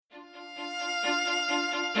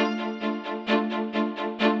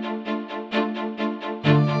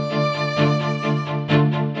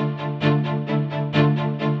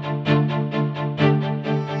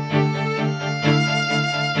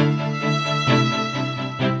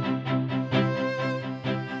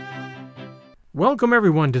Welcome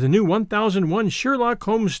everyone to the new 1001 Sherlock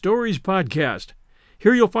Holmes Stories podcast.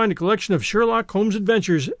 Here you'll find a collection of Sherlock Holmes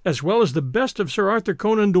adventures as well as the best of Sir Arthur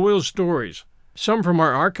Conan Doyle's stories. Some from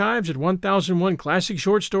our archives at 1001 Classic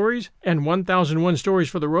Short Stories and 1001 Stories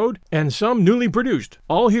for the Road, and some newly produced,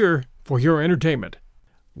 all here for your entertainment.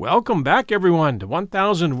 Welcome back everyone to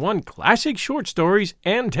 1001 Classic Short Stories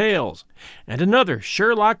and Tales, and another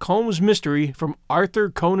Sherlock Holmes mystery from Arthur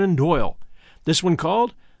Conan Doyle. This one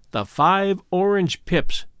called The 5 Orange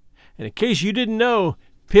Pips. And in case you didn't know,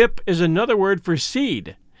 pip is another word for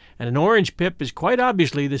seed, and an orange pip is quite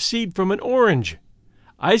obviously the seed from an orange.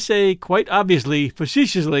 I say quite obviously,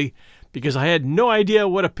 facetiously, because I had no idea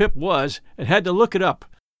what a pip was and had to look it up.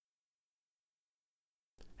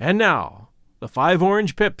 And now, The 5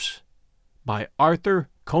 Orange Pips by Arthur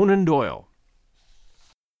Conan Doyle.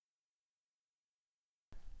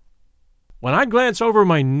 When I glance over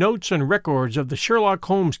my notes and records of the Sherlock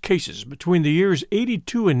Holmes cases between the years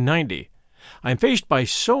 82 and 90, I am faced by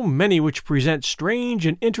so many which present strange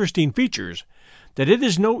and interesting features that it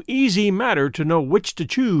is no easy matter to know which to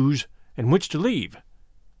choose and which to leave.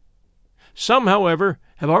 Some, however,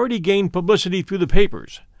 have already gained publicity through the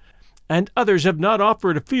papers, and others have not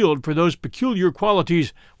offered a field for those peculiar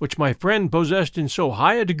qualities which my friend possessed in so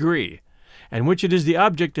high a degree, and which it is the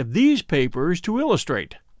object of these papers to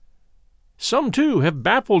illustrate. Some, too, have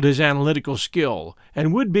baffled his analytical skill,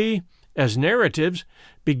 and would be, as narratives,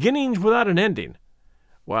 beginnings without an ending,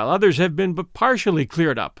 while others have been but partially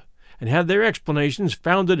cleared up, and have their explanations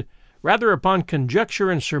founded rather upon conjecture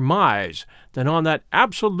and surmise than on that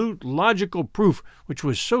absolute logical proof which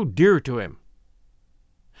was so dear to him.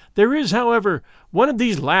 There is, however, one of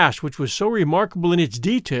these last which was so remarkable in its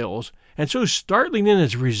details, and so startling in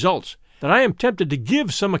its results, that I am tempted to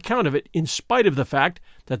give some account of it in spite of the fact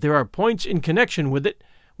that there are points in connection with it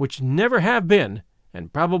which never have been,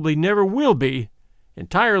 and probably never will be,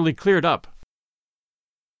 entirely cleared up.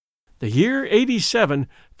 The year 87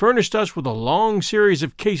 furnished us with a long series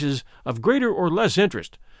of cases of greater or less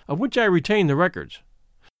interest, of which I retain the records.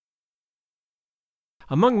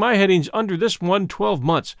 Among my headings under this one 12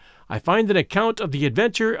 months, I find an account of the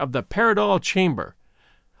adventure of the Paradol Chamber,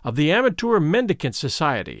 of the Amateur Mendicant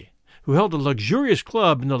Society, who held a luxurious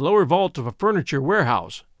club in the lower vault of a furniture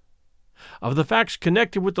warehouse, of the facts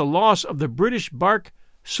connected with the loss of the British bark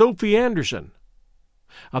Sophie Anderson,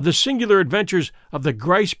 of the singular adventures of the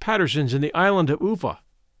Grice Pattersons in the island of Uffa,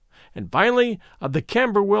 and finally of the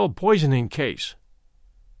Camberwell poisoning case.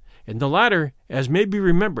 In the latter, as may be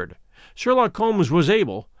remembered, Sherlock Holmes was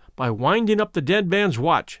able, by winding up the dead man's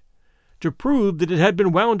watch, to prove that it had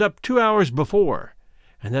been wound up 2 hours before,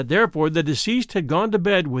 and that therefore the deceased had gone to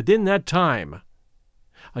bed within that time,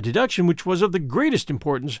 a deduction which was of the greatest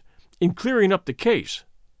importance in clearing up the case.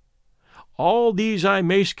 All these I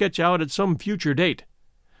may sketch out at some future date,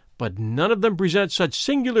 but none of them present such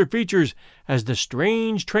singular features as the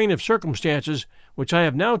strange train of circumstances which I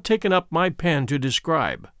have now taken up my pen to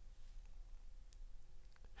describe.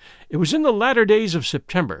 It was in the latter days of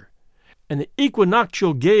September, and the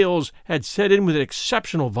equinoctial gales had set in with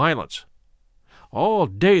exceptional violence. All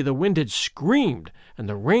day the wind had screamed, and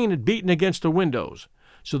the rain had beaten against the windows,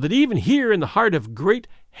 so that even here in the heart of great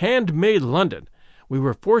handmade London we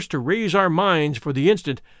were forced to raise our minds for the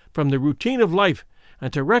instant from the routine of life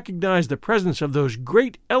and to recognize the presence of those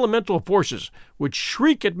great elemental forces which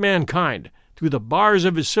shriek at mankind through the bars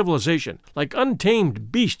of his civilization like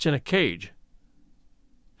untamed beasts in a cage.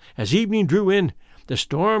 As evening drew in, the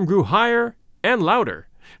storm grew higher and louder,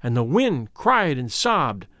 and the wind cried and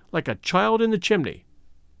sobbed like a child in the chimney.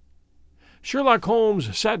 Sherlock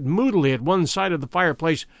Holmes sat moodily at one side of the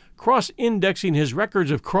fireplace, cross-indexing his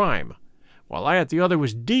records of crime, while I at the other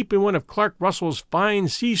was deep in one of Clark Russell's fine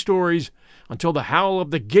sea stories until the howl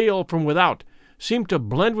of the gale from without seemed to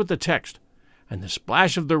blend with the text, and the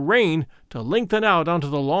splash of the rain to lengthen out onto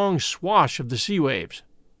the long swash of the sea waves.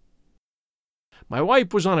 My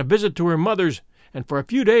wife was on a visit to her mother's, and for a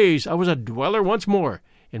few days I was a dweller once more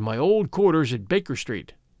in my old quarters at Baker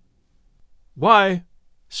Street. "Why,"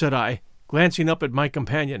 said I, glancing up at my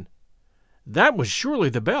companion, "that was surely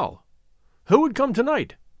the bell. Who would come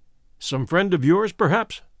tonight? Some friend of yours,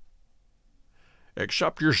 perhaps?"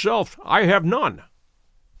 "Except yourself, I have none,"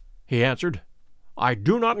 he answered. "I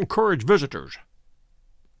do not encourage visitors."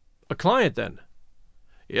 "A client, then?"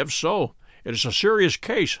 "If so, it is a serious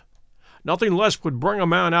case. Nothing less would bring a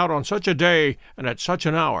man out on such a day and at such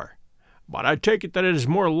an hour. But I take it that it is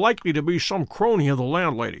more likely to be some crony of the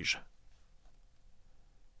landlady's."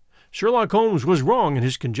 Sherlock Holmes was wrong in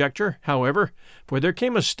his conjecture, however, for there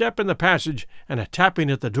came a step in the passage and a tapping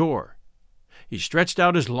at the door. He stretched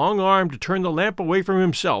out his long arm to turn the lamp away from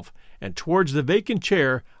himself, and towards the vacant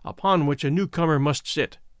chair upon which a newcomer must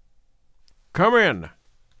sit. "Come in,"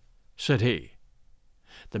 said he.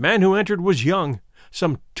 The man who entered was young,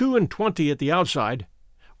 some 22 at the outside,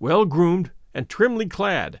 well-groomed and trimly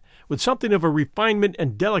clad, with something of a refinement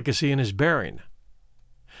and delicacy in his bearing.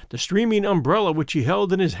 The streaming umbrella which he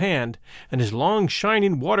held in his hand, and his long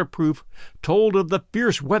shining waterproof, told of the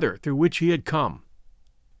fierce weather through which he had come.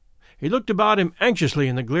 He looked about him anxiously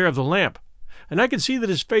in the glare of the lamp, and I could see that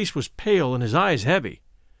his face was pale and his eyes heavy,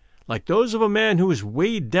 like those of a man who is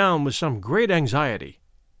weighed down with some great anxiety.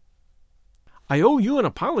 "I owe you an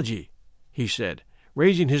apology," he said,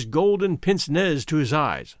 raising his golden pince-nez to his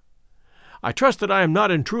eyes. "I trust that I am not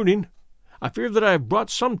intruding. I fear that I have brought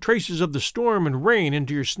some traces of the storm and rain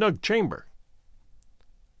into your snug chamber."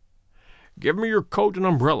 "Give me your coat and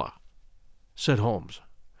umbrella," said Holmes.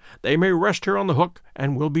 "They may rest here on the hook,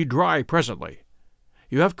 and will be dry presently.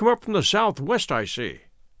 You have come up from the southwest, I see."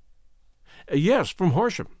 "Yes, from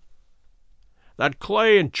Horsham." "That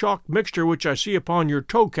clay and chalk mixture which I see upon your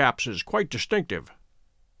toe-caps is quite distinctive."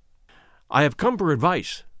 "I have come for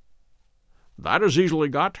advice." "That is easily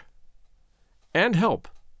got." "And help."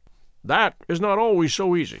 "That is not always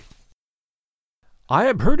so easy." "I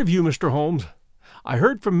have heard of you, Mr. Holmes. I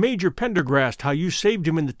heard from Major Pendergrast how you saved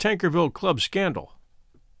him in the Tankerville Club scandal."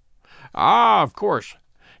 "Ah, of course.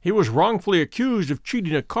 He was wrongfully accused of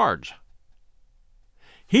cheating at cards."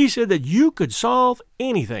 "He said that you could solve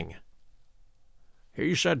anything."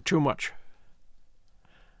 "He said too much."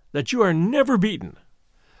 "That you are never beaten."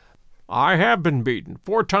 "I have been beaten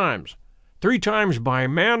 4 times, 3 times by a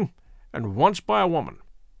man and once by a woman."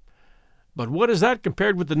 "But what is that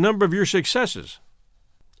compared with the number of your successes?"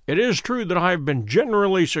 "It is true that I have been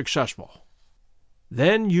generally successful."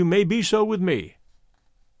 "Then you may be so with me."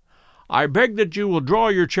 "I beg that you will draw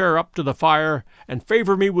your chair up to the fire and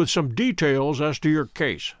favor me with some details as to your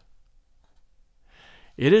case."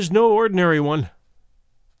 "It is no ordinary one."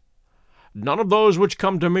 "None of those which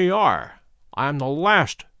come to me are. I am the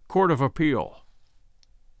last court of appeal."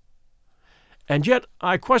 "And yet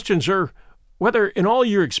I question, sir, whether in all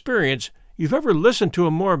your experience you've ever listened to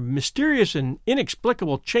a more mysterious and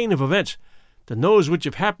inexplicable chain of events than those which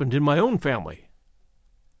have happened in my own family."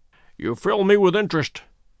 "You fill me with interest,"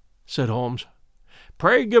 said Holmes.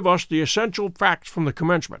 "Pray give us the essential facts from the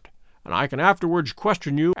commencement, and I can afterwards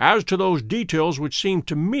question you as to those details which seem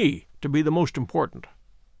to me to be the most important."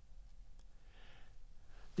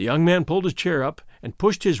 The young man pulled his chair up and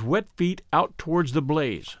pushed his wet feet out towards the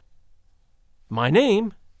blaze. "My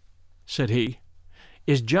name," said he,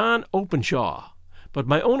 "is John Openshaw, but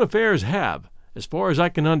my own affairs have, as far as I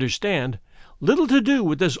can understand, little to do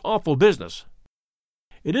with this awful business.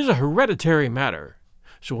 It is a hereditary matter,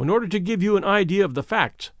 so in order to give you an idea of the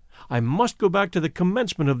facts, I must go back to the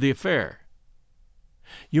commencement of the affair.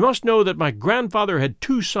 You must know that my grandfather had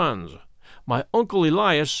 2 sons, my uncle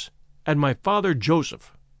Elias and my father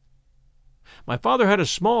Joseph. My father had a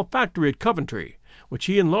small factory at Coventry, which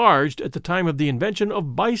he enlarged at the time of the invention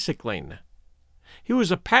of bicycling. He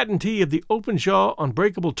was a patentee of the Openshaw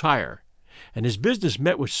unbreakable tire, and his business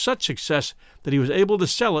met with such success that he was able to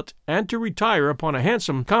sell it and to retire upon a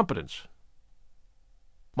handsome competence.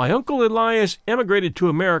 My uncle Elias emigrated to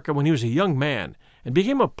America when he was a young man and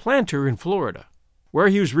became a planter in Florida, where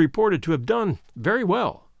he was reported to have done very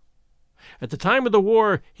well. At the time of the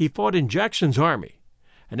war he fought in Jackson's army,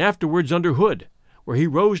 and afterwards under Hood, where he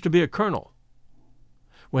rose to be a colonel.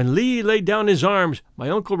 When Lee laid down his arms, my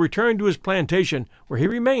uncle returned to his plantation, where he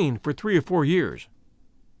remained for 3 or 4 years.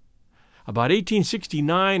 About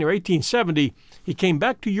 1869 or 1870 he came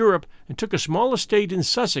back to Europe and took a small estate in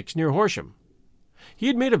Sussex near Horsham. He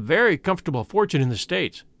had made a very comfortable fortune in the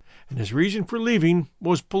States, and his reason for leaving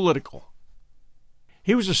was political.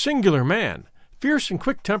 He was a singular man, fierce and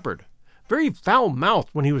quick-tempered, very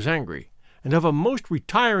foul-mouthed when he was angry, and of a most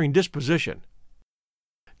retiring disposition.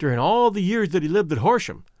 During all the years that he lived at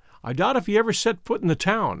Horsham, I doubt if he ever set foot in the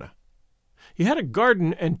town. He had a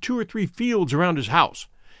garden and 2 or 3 fields around his house,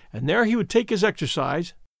 and there he would take his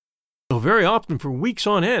exercise, though very often for weeks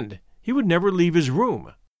on end he would never leave his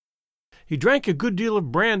room. He drank a good deal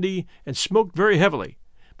of brandy and smoked very heavily,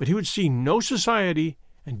 but he would see no society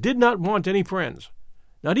and did not want any friends,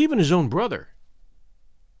 not even his own brother.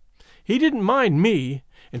 He didn't mind me.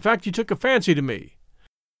 In fact, he took a fancy to me,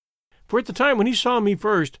 for at the time when he saw me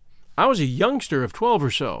first, I was a youngster of 12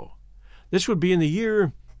 or so. This would be in the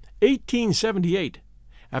year 1878,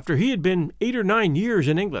 after he had been 8 or 9 years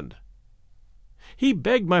in England. He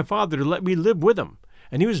begged my father to let me live with him,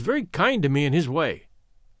 and he was very kind to me in his way.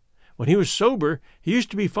 When he was sober, he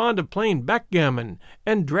used to be fond of playing backgammon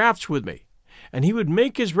and draughts with me, and he would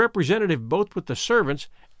make his representative both with the servants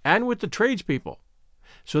and with the tradespeople,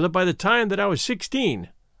 so that by the time that I was 16,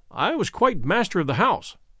 I was quite master of the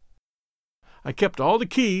house. I kept all the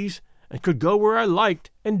keys and could go where I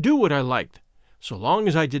liked and do what I liked, so long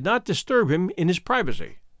as I did not disturb him in his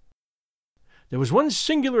privacy. There was one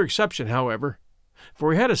singular exception, however,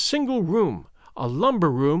 for he had a single room, a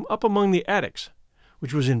lumber room up among the attics,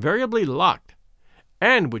 which was invariably locked,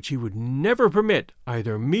 and which he would never permit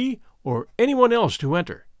either me or anyone else to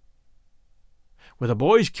enter. With a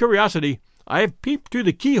boy's curiosity, I have peeped through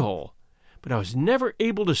the keyhole, but I was never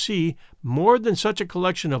able to see more than such a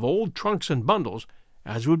collection of old trunks and bundles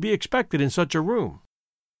as would be expected in such a room.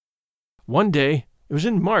 One day, it was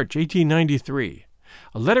in March 1893,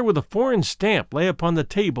 a letter with a foreign stamp lay upon the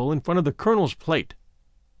table in front of the colonel's plate.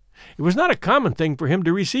 It was not a common thing for him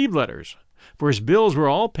to receive letters, for his bills were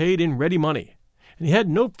all paid in ready money, and he had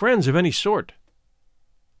no friends of any sort.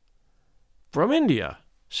 "From India,"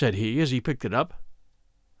 said he as he picked it up.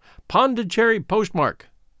 "Pondicherry postmark.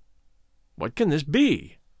 What can this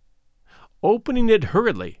be?" Opening it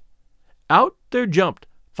hurriedly, out there jumped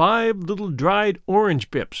 5 little dried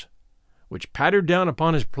orange pips, which pattered down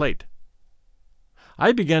upon his plate.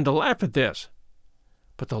 I began to laugh at this,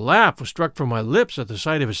 but the laugh was struck from my lips at the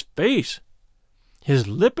sight of his face. His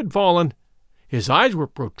lip had fallen, his eyes were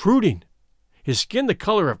protruding, his skin the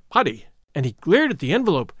color of putty, and he glared at the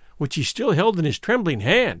envelope which he still held in his trembling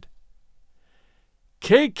hand.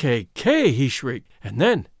 "KKK!" he shrieked, and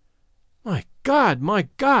then, my God,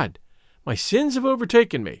 my sins have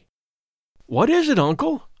overtaken me." "What is it,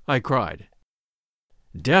 uncle?" I cried.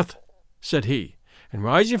 "Death," said he, and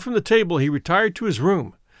rising from the table he retired to his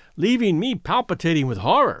room, leaving me palpitating with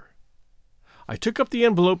horror. I took up the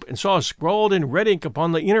envelope and saw scrawled in red ink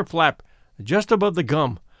upon the inner flap, just above the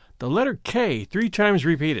gum, the letter K 3 times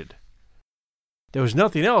repeated. There was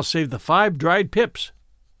nothing else save the 5 dried pips.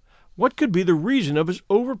 What could be the reason of his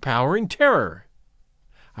overpowering terror?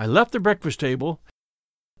 I left the breakfast table,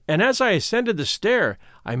 and as I ascended the stair,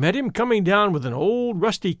 I met him coming down with an old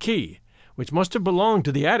rusty key, which must have belonged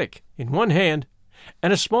to the attic, in one hand,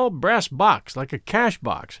 and a small brass box like a cash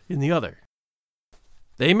box in the other.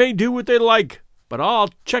 "They may do what they like, but I'll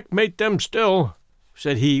checkmate them still,"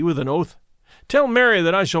 said he with an oath. "Tell Mary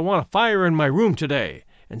that I shall want a fire in my room today,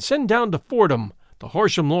 and send down to Fordham, the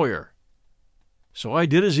Horsham lawyer." So I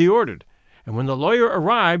did as he ordered, and when the lawyer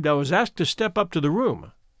arrived I was asked to step up to the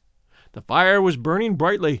room. The fire was burning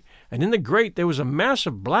brightly, and in the grate there was a mass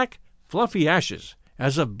of black, fluffy ashes,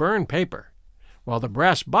 as of burned paper, while the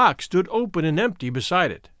brass box stood open and empty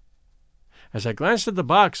beside it. As I glanced at the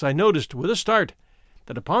box, I noticed, with a start,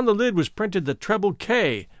 that upon the lid was printed the treble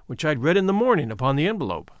K which I had read in the morning upon the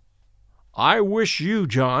envelope. "I wish you,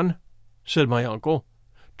 John," said my uncle,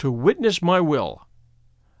 "to witness my will.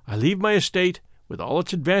 I leave my estate, with all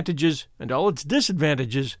its advantages and all its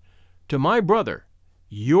disadvantages, to my brother,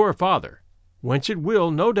 your father, whence it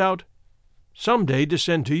will, no doubt, some day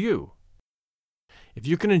descend to you. If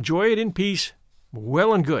you can enjoy it in peace,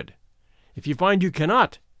 well and good. If you find you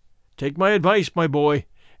cannot, take my advice, my boy,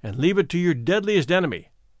 and leave it to your deadliest enemy.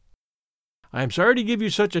 I am sorry to give you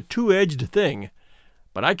such a two-edged thing,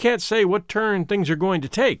 but I can't say what turn things are going to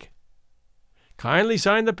take. Kindly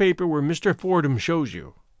sign the paper where Mr. Fordham shows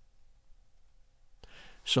you."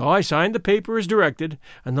 So I signed the paper as directed,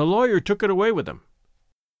 and the lawyer took it away with him.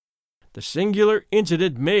 The singular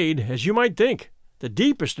incident made, as you might think, the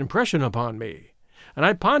deepest impression upon me, and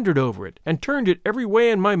I pondered over it and turned it every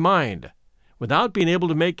way in my mind, without being able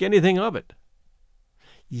to make anything of it.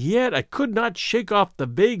 Yet I could not shake off the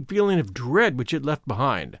vague feeling of dread which it left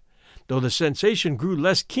behind, though the sensation grew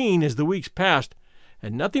less keen as the weeks passed,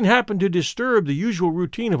 and nothing happened to disturb the usual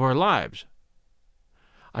routine of our lives.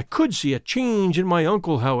 I could see a change in my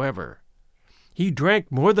uncle, however. He drank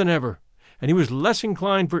more than ever, and he was less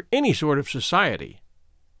inclined for any sort of society.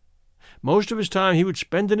 Most of his time he would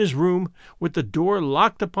spend in his room, with the door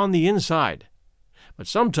locked upon the inside, but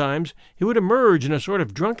sometimes he would emerge in a sort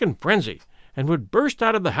of drunken frenzy, and would burst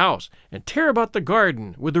out of the house and tear about the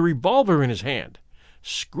garden with a revolver in his hand,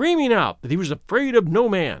 screaming out that he was afraid of no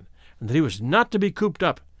man, and that he was not to be cooped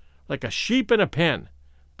up, like a sheep in a pen,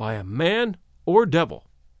 by a man or devil.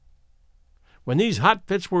 When these hot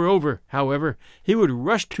fits were over, however, he would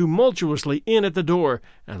rush tumultuously in at the door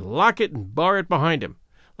and lock it and bar it behind him,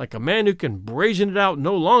 like a man who can brazen it out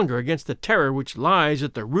no longer against the terror which lies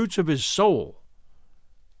at the roots of his soul.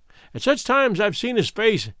 At such times I've seen his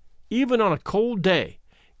face, even on a cold day,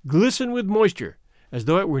 glisten with moisture, as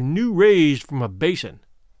though it were new raised from a basin.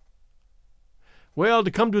 Well,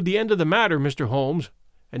 to come to the end of the matter, Mr. Holmes,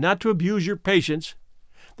 and not to abuse your patience,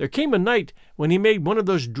 there came a night when he made one of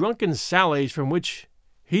those drunken sallies from which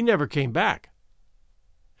he never came back.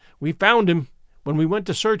 We found him, when we went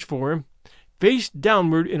to search for him, face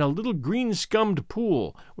downward in a little green-scummed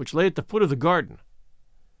pool which lay at the foot of the garden.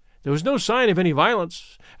 There was no sign of any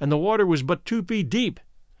violence, and the water was but 2 feet deep,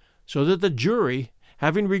 so that the jury,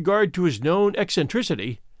 having regard to his known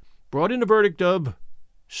eccentricity, brought in a verdict of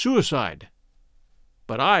suicide.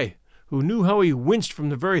 But I, who knew how he winced from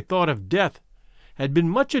the very thought of death, had been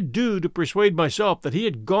much ado to persuade myself that he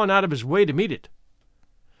had gone out of his way to meet it.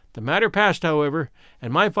 The matter passed, however,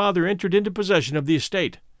 and my father entered into possession of the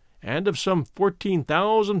estate, and of some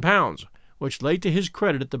 £14,000, which lay to his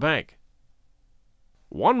credit at the bank.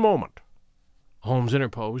 "One moment," Holmes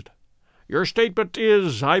interposed. "Your statement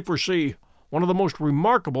is, I foresee, one of the most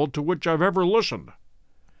remarkable to which I've ever listened.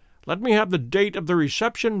 Let me have the date of the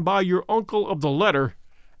reception by your uncle of the letter,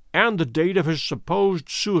 and the date of his supposed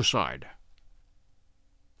suicide."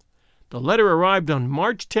 The letter arrived on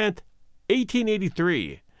March 10th,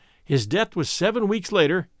 1883. His death was 7 weeks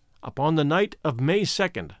later, upon the night of May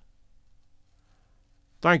 2nd.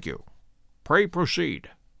 "Thank you. Pray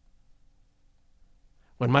proceed."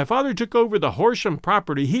 When my father took over the Horsham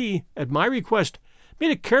property, he, at my request,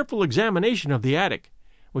 made a careful examination of the attic,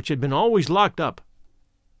 which had been always locked up.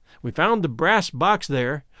 We found the brass box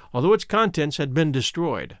there, although its contents had been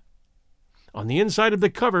destroyed. On the inside of the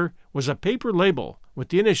cover was a paper label with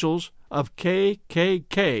the initials of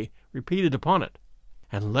K.K.K. repeated upon it,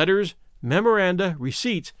 and letters, memoranda,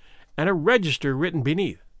 receipts, and a register written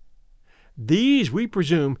beneath. These, we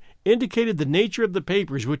presume, indicated the nature of the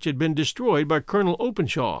papers which had been destroyed by Colonel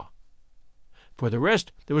Openshaw. For the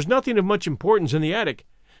rest, there was nothing of much importance in the attic,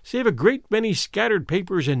 save a great many scattered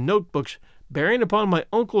papers and notebooks bearing upon my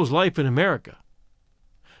uncle's life in America.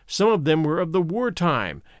 Some of them were of the war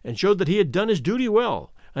time, and showed that he had done his duty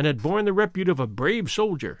well, and had borne the repute of a brave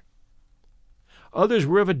soldier. Others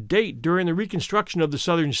were of a date during the reconstruction of the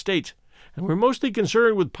Southern States, and were mostly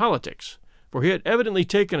concerned with politics, for he had evidently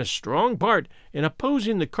taken a strong part in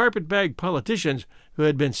opposing the carpet-bag politicians who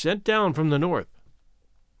had been sent down from the North.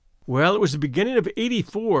 Well, it was the beginning of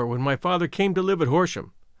 '84 when my father came to live at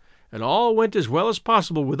Horsham, and all went as well as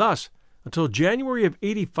possible with us until January of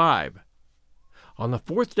 '85. On the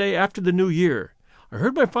 4th day after the New Year, I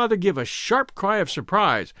heard my father give a sharp cry of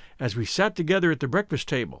surprise as we sat together at the breakfast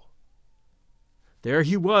table. There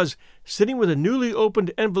he was, sitting with a newly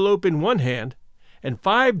opened envelope in one hand, and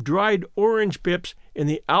 5 dried orange pips in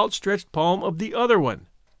the outstretched palm of the other one.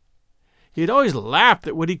 He had always laughed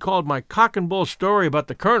at what he called my cock-and-bull story about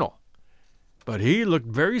the colonel, but he looked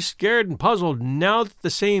very scared and puzzled now that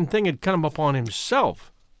the same thing had come upon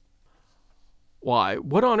himself. "Why,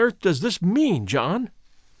 what on earth does this mean, John?"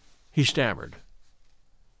 he stammered.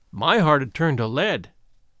 My heart had turned to lead.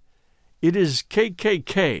 "It is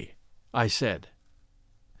K.K.K., I said.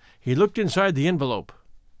 He looked inside the envelope.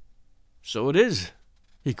 "So it is,"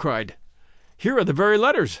 he cried. "Here are the very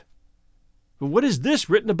letters. But what is this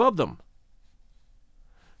written above them?"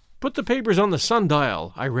 "Put the papers on the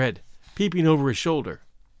sundial," I read, peeping over his shoulder.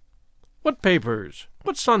 "What papers?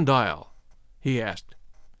 What sundial?" he asked.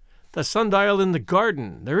 "The sundial in the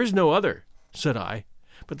garden. There is no other," said I,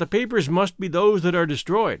 "but the papers must be those that are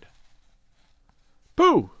destroyed."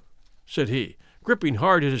 "Pooh!" said he, gripping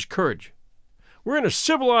hard at his courage. "We're in a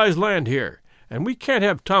civilized land here, and we can't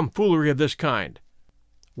have tomfoolery of this kind.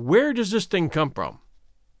 Where does this thing come from?"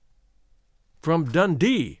 "From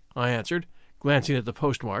Dundee," I answered, glancing at the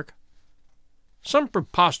postmark. "Some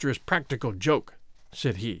preposterous practical joke,"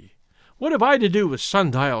 said he. "What have I to do with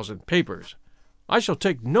sundials and papers? I shall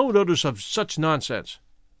take no notice of such nonsense."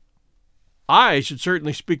 "I should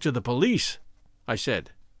certainly speak to the police," I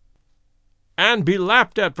said. "And be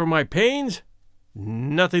laughed at for my pains?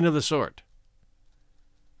 Nothing of the sort."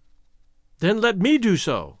 "Then let me do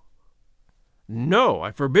so." "No,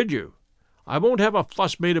 I forbid you. I won't have a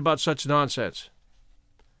fuss made about such nonsense."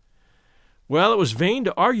 Well, it was vain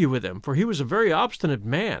to argue with him, for he was a very obstinate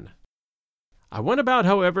man. I went about,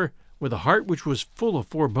 however, with a heart which was full of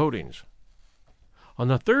forebodings. On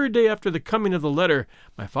the 3rd day after the coming of the letter,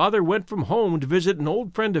 my father went from home to visit an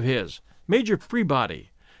old friend of his, Major Freebody,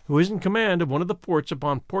 who is in command of one of the forts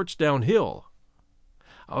upon Portsdown Hill.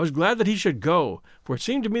 I was glad that he should go, for it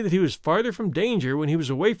seemed to me that he was farther from danger when he was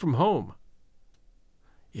away from home.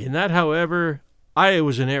 In that, however, I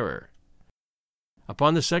was in error.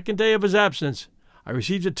 Upon the 2nd day of his absence, I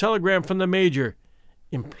received a telegram from the Major,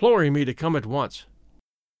 imploring me to come at once.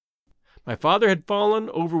 My father had fallen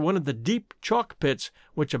over one of the deep chalk pits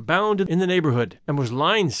which abound in the neighborhood, and was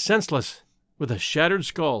lying senseless, with a shattered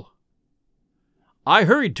skull. I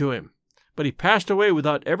hurried to him, but he passed away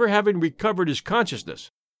without ever having recovered his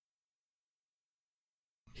consciousness.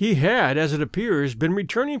 He had, as it appears, been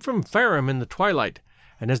returning from Fareham in the twilight,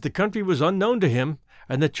 and as the country was unknown to him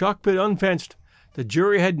and the chalk pit unfenced, the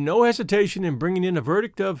jury had no hesitation in bringing in a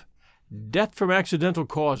verdict of death from accidental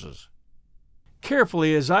causes.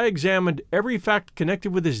 Carefully as I examined every fact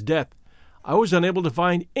connected with his death, I was unable to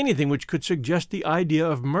find anything which could suggest the idea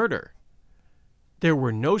of murder. There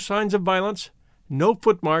were no signs of violence, no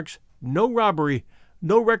footmarks, no robbery,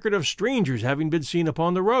 no record of strangers having been seen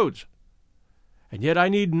upon the roads. And yet I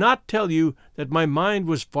need not tell you that my mind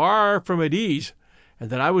was far from at ease, and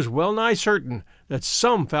that I was well nigh certain that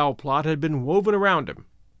some foul plot had been woven around him.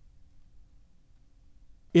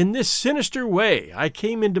 In this sinister way I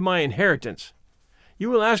came into my inheritance. You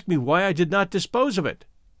will ask me why I did not dispose of it.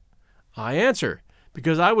 I answer,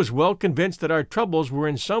 because I was well convinced that our troubles were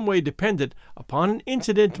in some way dependent upon an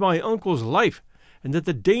incident in my uncle's life, and that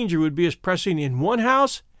the danger would be as pressing in one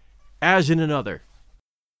house as in another.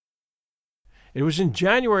 It was in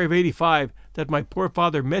January of '85 that my poor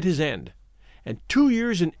father met his end, and 2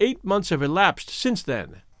 years and 8 months have elapsed since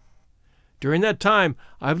then. During that time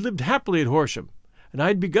I have lived happily at Horsham, and I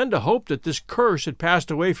had begun to hope that this curse had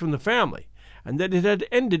passed away from the family, and that it had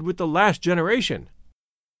ended with the last generation.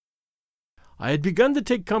 I had begun to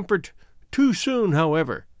take comfort too soon,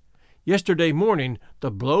 however. Yesterday morning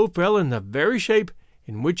the blow fell in the very shape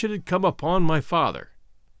in which it had come upon my father.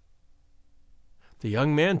 The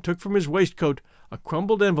young man took from his waistcoat a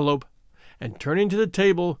crumpled envelope, and turning to the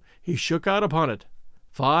table, he shook out upon it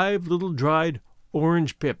 5 little dried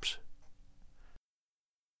orange pips.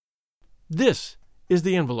 "This is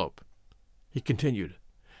the envelope," he continued.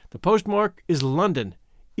 "The postmark is London,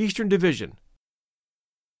 Eastern Division.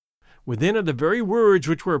 Within are the very words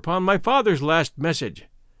which were upon my father's last message,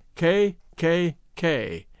 K, K,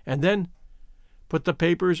 K, and then put the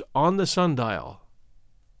papers on the sundial."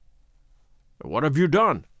 "What have you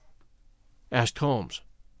done?" asked Holmes.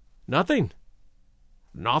 "Nothing."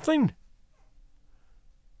 "Nothing?"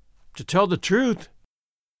 "To tell the truth,"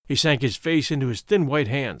 he sank his face into his thin white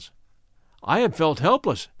hands, "I have felt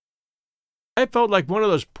helpless. I felt like one of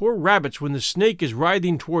those poor rabbits when the snake is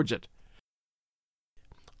writhing towards it.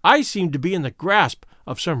 I seemed to be in the grasp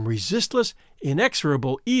of some resistless,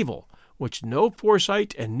 inexorable evil, which no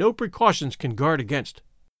foresight and no precautions can guard against."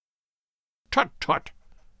 "Tut, tut!"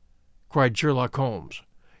 cried Sherlock Holmes.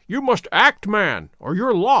 "You must act, man, or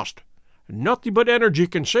you're lost. Nothing but energy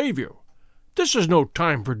can save you. This is no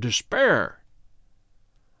time for despair."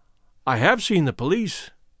 "I have seen the police."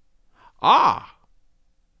 "Ah!"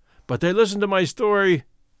 "But they listened to my story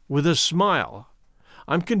with a smile.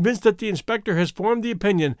 I'm convinced that the inspector has formed the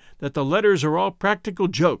opinion that the letters are all practical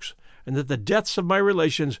jokes, and that the deaths of my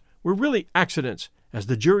relations were really accidents, as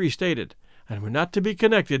the jury stated, and were not to be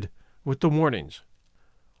connected with the warnings."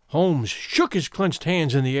 Holmes shook his clenched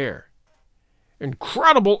hands in the air.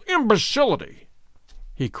 "Incredible imbecility!"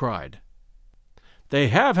 he cried. "They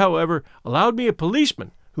have, however, allowed me a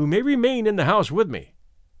policeman who may remain in the house with me."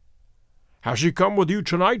 "Has he come with you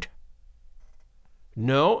tonight?"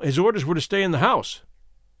 "No, his orders were to stay in the house."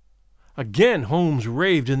 Again Holmes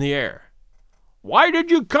raved in the air. "Why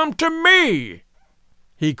did you come to me?"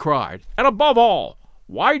 he cried. "And above all,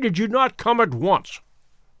 why did you not come at once?"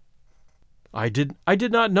 I did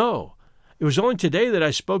not know. It was only today that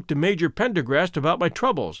I spoke to Major Pendergrast about my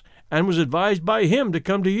troubles, and was advised by him to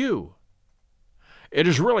come to you." "It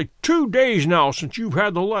is really 2 days now since you've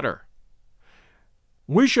had the letter.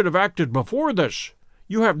 We should have acted before this.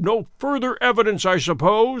 You have no further evidence, I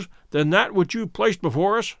suppose, than that which you placed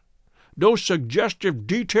before us? No suggestive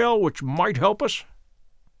detail which might help us?"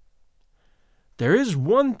 "There is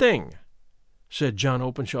one thing," said John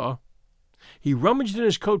Openshaw. He rummaged in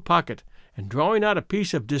his coat pocket, and drawing out a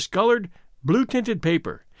piece of discolored, blue-tinted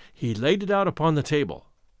paper, he laid it out upon the table.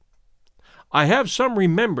 "I have some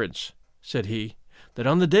remembrance," said he, "that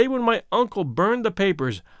on the day when my uncle burned the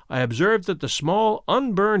papers, I observed that the small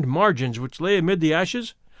unburned margins which lay amid the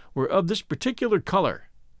ashes were of this particular color.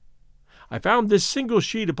 I found this single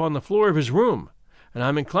sheet upon the floor of his room, and I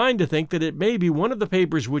am inclined to think that it may be one of the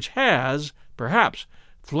papers which has, perhaps,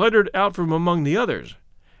 fluttered out from among the others,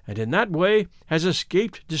 and in that way has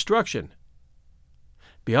escaped destruction.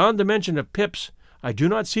 Beyond the mention of pips, I do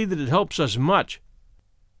not see that it helps us much.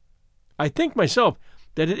 I think myself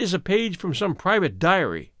that it is a page from some private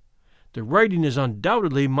diary. The writing is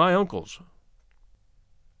undoubtedly my uncle's."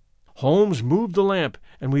 Holmes moved the lamp,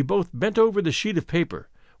 and we both bent over the sheet of paper,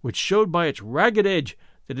 which showed by its ragged edge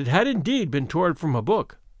that it had indeed been torn from a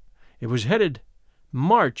book. It was headed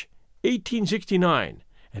March 1869,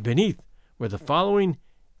 and beneath were the following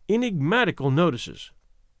enigmatical notices: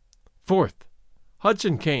 4th,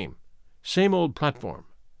 Hudson came, same old platform.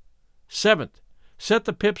 7th, set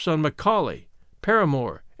the pips on Macaulay,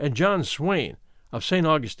 Paramore, and John Swain, of St.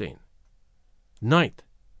 Augustine. 9th,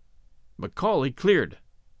 Macaulay cleared.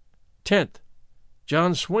 10th,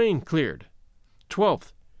 John Swain cleared.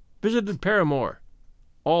 12th, visited Paramore.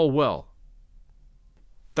 All well.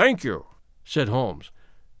 "Thank you," said Holmes,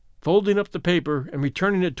 folding up the paper and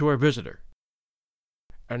returning it to our visitor.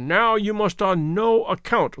 "And now you must on no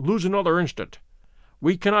account lose another instant.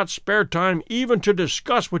 We cannot spare time even to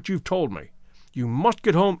discuss what you've told me. You must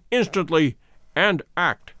get home instantly and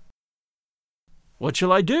act." "What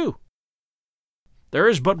shall I do?" "There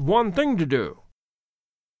is but one thing to do.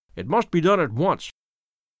 It must be done at once.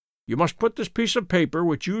 You must put this piece of paper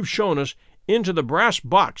which you have shown us into the brass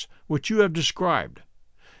box which you have described.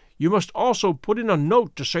 You must also put in a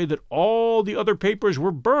note to say that all the other papers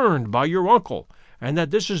were burned by your uncle, and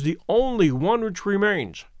that this is the only one which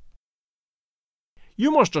remains.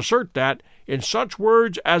 You must assert that in such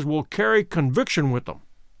words as will carry conviction with them.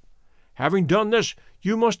 Having done this,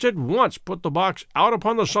 you must at once put the box out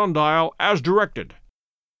upon the sundial as directed.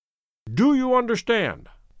 Do you understand?"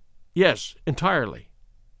 "Yes, entirely."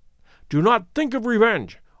 "Do not think of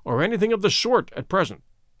revenge, or anything of the sort at present.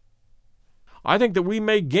 I think that we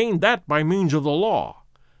may gain that by means of the law,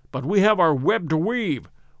 but we have our web to weave,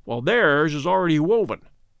 while theirs is already woven.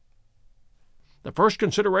 The first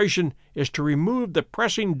consideration is to remove the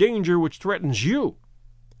pressing danger which threatens you.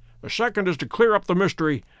 The second is to clear up the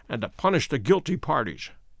mystery and to punish the guilty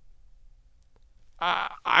parties."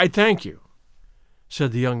 I thank you,"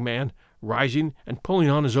 said the young man, rising and pulling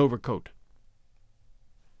on his overcoat.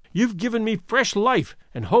 "You've given me fresh life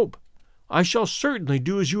and hope. I shall certainly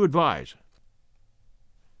do as you advise."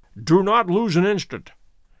 "Do not lose an instant,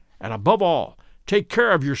 and above all, take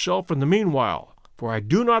care of yourself in the meanwhile, for I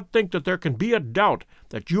do not think that there can be a doubt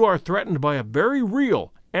that you are threatened by a very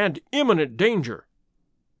real and imminent danger.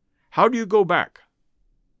 How do you go back?"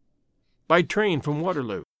 "By train from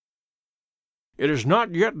Waterloo." "It is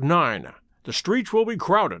not yet 9. The streets will be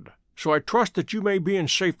crowded, so I trust that you may be in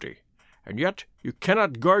safety, and yet you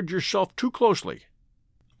cannot guard yourself too closely."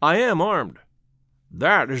 "I am armed."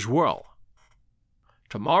 "That is well.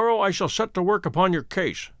 Tomorrow I shall set to work upon your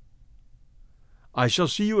case." "I shall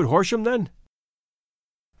see you at Horsham, then?"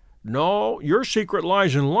 "No, your secret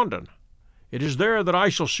lies in London. It is there that I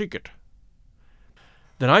shall seek it."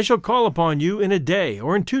 "Then I shall call upon you in a day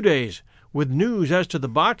or in 2 days with news as to the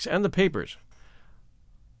box and the papers.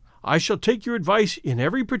 I shall take your advice in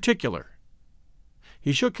every particular."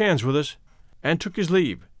 He shook hands with us and took his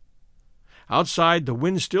leave. Outside the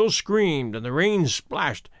wind still screamed and the rain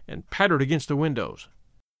splashed and pattered against the windows.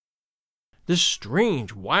 This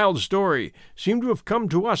strange, wild story seemed to have come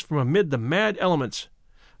to us from amid the mad elements,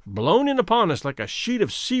 blown in upon us like a sheet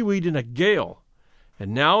of seaweed in a gale,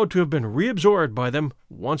 and now to have been reabsorbed by them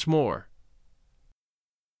once more.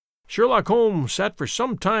 Sherlock Holmes sat for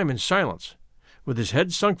some time in silence, with his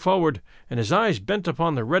head sunk forward and his eyes bent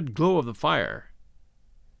upon the red glow of the fire.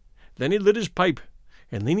 Then he lit his pipe,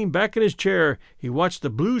 and leaning back in his chair, he watched the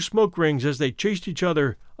blue smoke rings as they chased each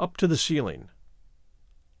other up to the ceiling.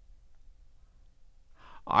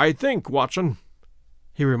 "I think, Watson,"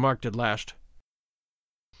 he remarked at last,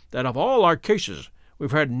 "that of all our cases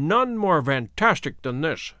we've had none more fantastic than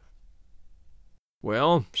this."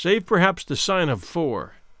 "Well, save perhaps the sign of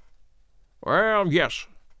 4. "Well, yes,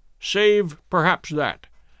 save perhaps that.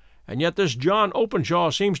 And yet this John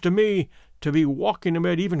Openshaw seems to me to be walking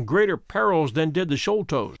amid even greater perils than did the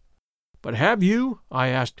Sholtos. But have you," I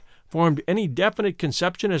asked, "formed any definite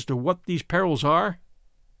conception as to what these perils are?"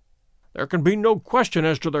 "There can be no question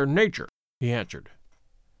as to their nature," he answered.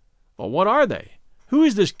 "Well, what are they? Who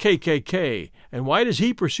is this KKK, and why does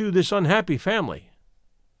he pursue this unhappy family?"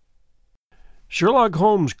 Sherlock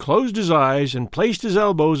Holmes closed his eyes and placed his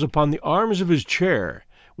elbows upon the arms of his chair,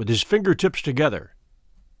 with his fingertips together.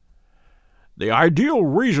 "The ideal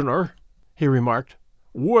reasoner," he remarked,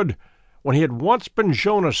 "would, when he had once been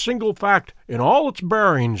shown a single fact in all its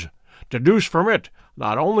bearings, deduce from it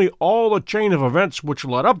not only all the chain of events which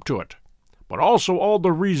led up to it, but also all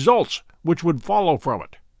the results which would follow from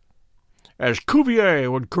it. As Cuvier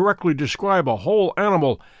would correctly describe a whole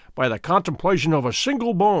animal by the contemplation of a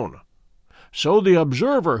single bone, so the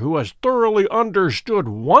observer who has thoroughly understood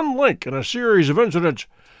one link in a series of incidents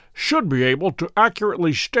should be able to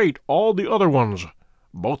accurately state all the other ones,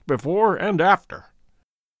 both before and after.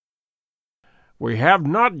 We have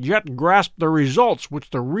not yet grasped the results which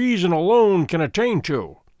the reason alone can attain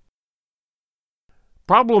to.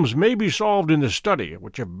 Problems may be solved in the study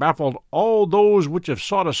which have baffled all those which have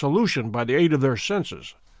sought a solution by the aid of their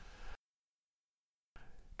senses.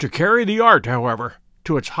 To carry the art, however,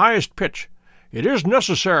 to its highest pitch, it is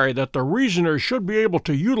necessary that the reasoner should be able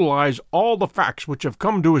to utilize all the facts which have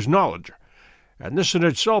come to his knowledge, and this in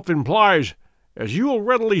itself implies, as you will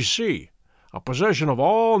readily see, a possession of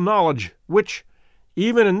all knowledge which,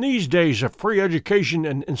 even in these days of free education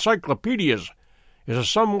and encyclopedias, is a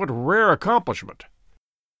somewhat rare accomplishment.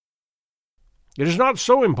 It is not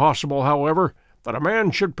so impossible, however, that a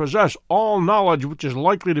man should possess all knowledge which is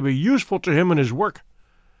likely to be useful to him in his work,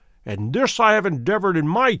 and this I have endeavored in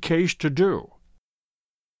my case to do.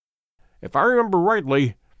 If I remember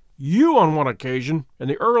rightly, you on one occasion, in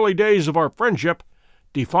the early days of our friendship,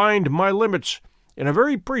 defined my limits in a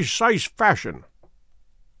very precise fashion.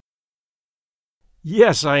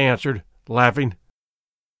 Yes, I answered, laughing.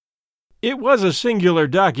 It was a singular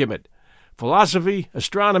document. Philosophy,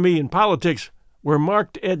 astronomy, and politics were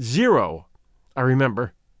marked at 0, I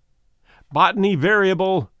remember. Botany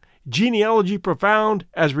variable, genealogy profound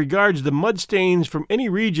as regards the mud stains from any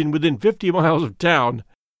region within 50 miles of town,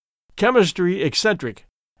 chemistry eccentric,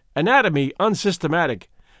 anatomy unsystematic,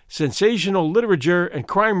 sensational literature and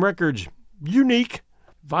crime records unique,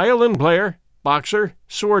 violin player, boxer,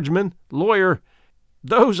 swordsman, lawyer.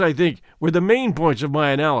 Those, I think, were the main points of my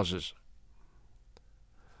analysis.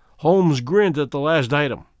 Holmes grinned at the last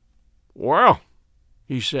item. Well,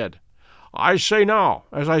 he said, I say now,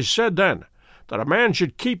 as I said then, that a man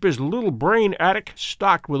should keep his little brain attic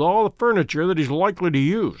stocked with all the furniture that he's likely to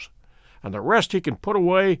use, and the rest he can put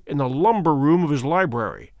away in the lumber room of his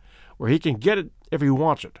library, where he can get it if he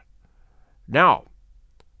wants it. Now,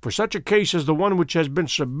 for such a case as the one which has been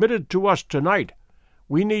submitted to us tonight,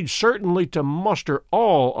 we need certainly to muster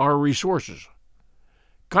all our resources.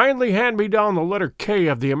 Kindly hand me down the letter K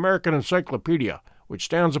of the American Encyclopedia, which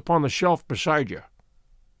stands upon the shelf beside you.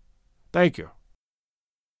 Thank you.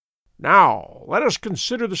 Now, let us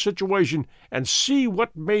consider the situation and see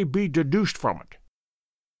what may be deduced from it.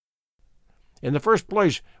 In the first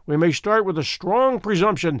place, we may start with a strong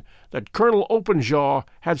presumption that Colonel Openshaw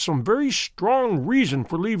had some very strong reason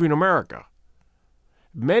for leaving America.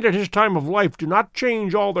 Men at his time of life do not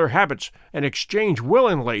change all their habits and exchange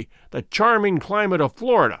willingly the charming climate of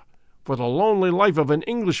Florida for the lonely life of an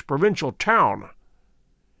English provincial town.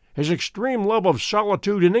 His extreme love of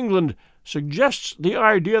solitude in England suggests the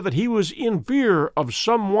idea that he was in fear of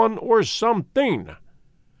someone or something.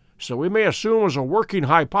 So we may assume as a working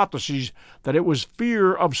hypothesis that it was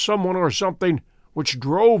fear of someone or something which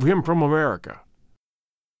drove him from America.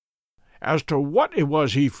 As to what it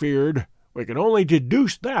was he feared, we can only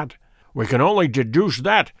deduce that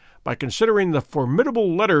by considering the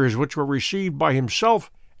formidable letters which were received by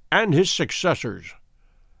himself and his successors.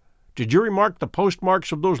 Did you remark the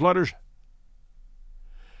postmarks of those letters?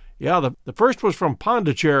 Yeah, the first was from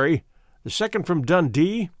Pondicherry, the second from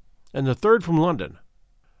Dundee, and the third from London.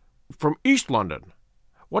 From East London.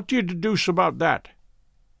 What do you deduce about that?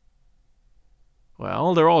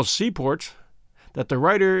 Well, they're all seaports. That the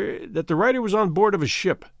writer was on board of a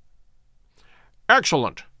ship.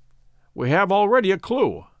 Excellent. We have already a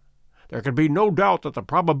clue. There can be no doubt that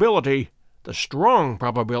the strong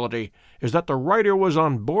probability, is that the writer was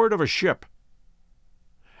on board of a ship.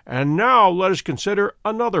 And now let us consider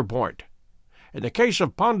another point. In the case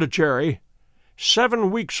of Pondicherry, 7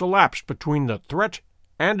 weeks elapsed between the threat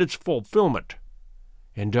and its fulfillment.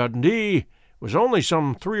 In Dundee, it was only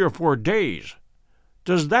some 3 or 4 days.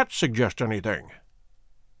 Does that suggest anything?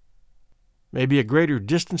 Maybe a greater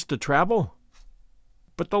distance to travel?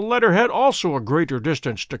 But the letter had also a greater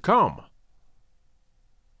distance to come.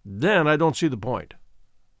 Then I don't see the point.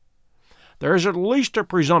 There is at least a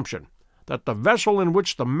presumption that the vessel in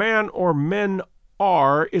which the man or men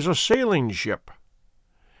are is a sailing ship.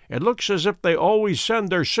 It looks as if they always send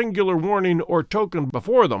their singular warning or token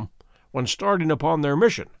before them when starting upon their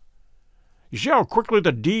mission. You see how quickly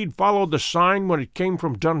the deed followed the sign when it came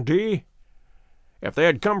from Dundee? If they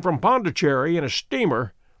had come from Pondicherry in a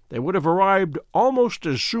steamer, they would have arrived almost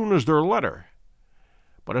as soon as their letter.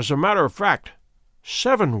 But as a matter of fact,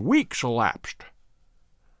 7 weeks elapsed.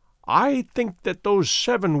 I think that those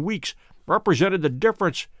 7 weeks represented the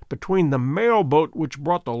difference between the mail boat which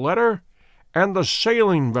brought the letter and the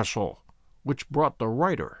sailing vessel which brought the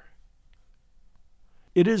writer.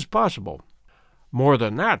 It is possible. More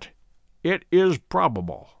than that, it is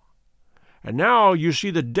probable. And now you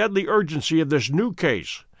see the deadly urgency of this new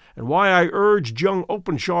case, and why I urged young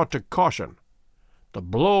Openshaw to caution. The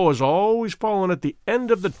blow has always fallen at the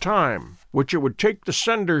end of the time which it would take the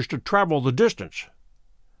senders to travel the distance.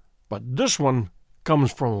 But this one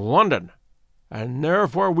comes from London, and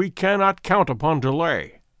therefore we cannot count upon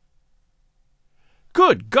delay.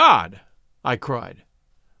 Good God! I cried.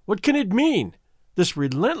 What can it mean, this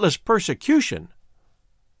relentless persecution?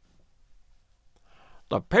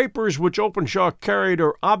 The papers which Openshaw carried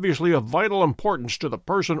are obviously of vital importance to the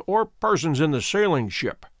person or persons in the sailing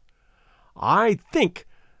ship. I think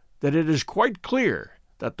that it is quite clear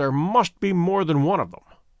that there must be more than one of them.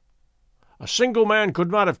 A single man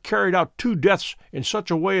could not have carried out 2 deaths in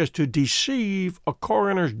such a way as to deceive a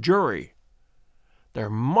coroner's jury. There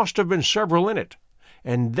must have been several in it,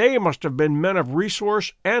 and they must have been men of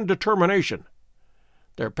resource and determination.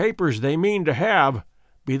 Their papers they mean to have,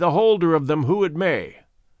 be the holder of them who it may.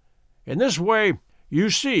 In this way, you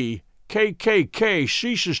see, KKK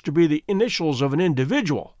ceases to be the initials of an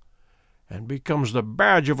individual and becomes the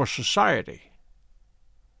badge of a society.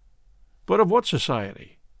 But of what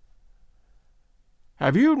society?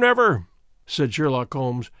 Have you never, said Sherlock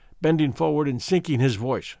Holmes, bending forward and sinking his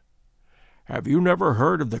voice, have you never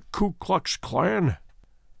heard of the Ku Klux Klan?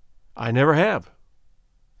 I never have.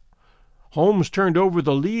 Holmes turned over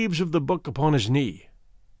the leaves of the book upon his knee.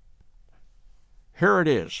 Here it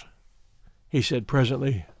is, he said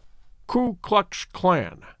presently. Ku Klux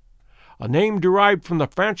Klan, a name derived from the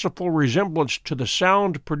fanciful resemblance to the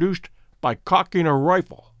sound produced by cocking a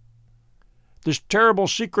rifle. This terrible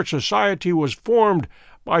secret society was formed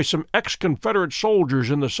by some ex-Confederate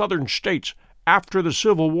soldiers in the southern states after the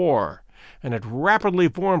Civil War, and it rapidly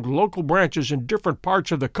formed local branches in different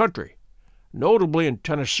parts of the country, notably in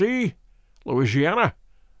Tennessee, Louisiana,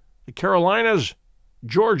 the Carolinas,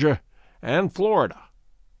 Georgia, and Florida.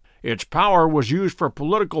 Its power was used for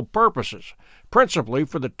political purposes, principally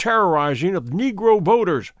for the terrorizing of Negro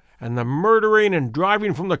voters and the murdering and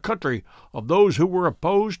driving from the country of those who were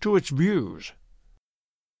opposed to its views.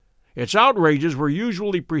 Its outrages were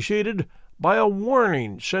usually preceded by a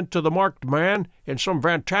warning sent to the marked man in some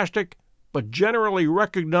fantastic but generally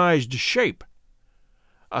recognized shape.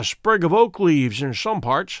 A sprig of oak leaves in some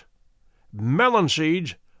parts, melon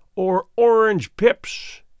seeds, or orange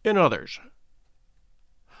pips in others.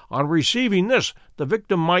 On receiving this, the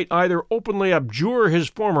victim might either openly abjure his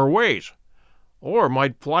former ways, or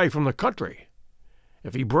might fly from the country.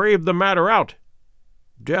 If he braved the matter out,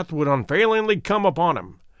 death would unfailingly come upon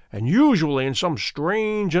him, and usually in some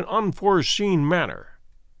strange and unforeseen manner.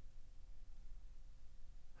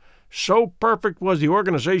 So perfect was the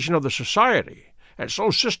organization of the society, and so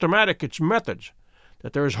systematic its methods,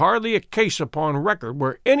 that there is hardly a case upon record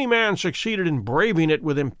where any man succeeded in braving it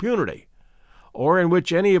with impunity, or in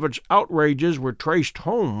which any of its outrages were traced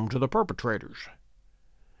home to the perpetrators.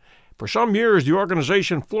 For some years the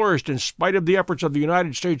organization flourished in spite of the efforts of the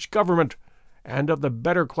United States government and of the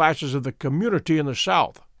better classes of the community in the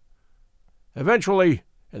South. Eventually,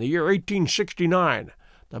 in the year 1869,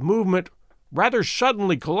 the movement rather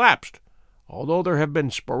suddenly collapsed, although there have been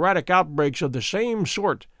sporadic outbreaks of the same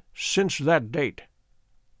sort since that date.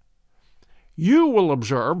 You will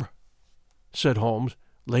observe, said Holmes,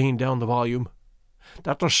 laying down the volume,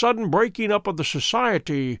 that the sudden breaking up of the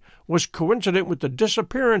society was coincident with the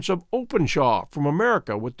disappearance of Openshaw from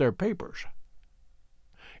America with their papers.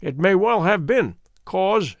 It may well have been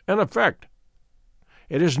cause and effect.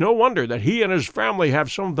 It is no wonder that he and his family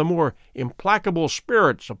have some of the more implacable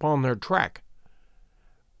spirits upon their track.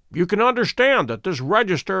 You can understand that this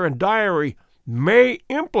register and diary may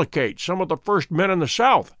implicate some of the first men in the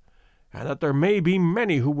South, and that there may be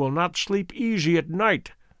many who will not sleep easy at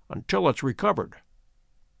night until it's recovered.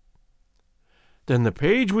 Then the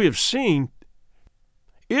page we have seen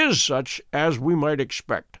is such as we might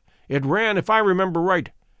expect. It ran, if I remember right,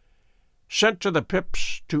 sent to the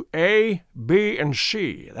pips to A, B, and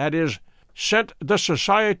C, that is, sent the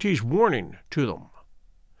society's warning to them.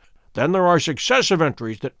 Then there are successive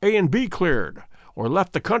entries that A and B cleared or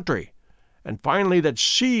left the country, and finally that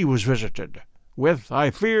C was visited, with, I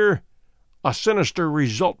fear, a sinister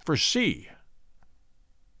result for C.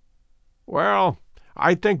 Well,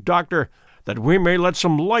 I think, Doctor, that we may let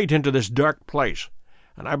some light into this dark place,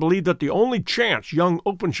 and I believe that the only chance young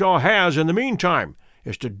Openshaw has in the meantime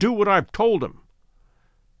is to do what I've told him.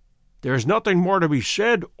 There is nothing more to be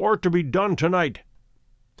said or to be done tonight.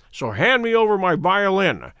 So hand me over my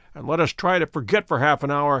violin, and let us try to forget for half an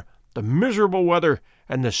hour the miserable weather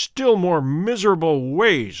and the still more miserable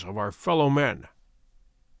ways of our fellow men.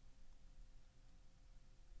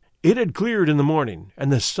 It had cleared in the morning,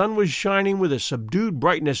 and the sun was shining with a subdued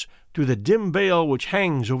brightness through the dim veil which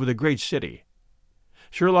hangs over the great city.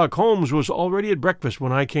 Sherlock Holmes was already at breakfast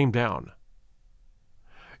when I came down.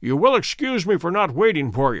 "You will excuse me for not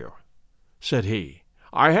waiting for you," said he.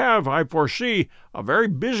 "I have, I foresee, a very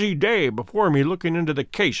busy day before me looking into the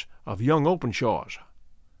case of young Openshaw's."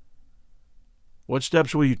 "What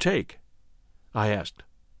steps will you take?" I asked.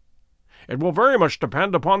 "It will very much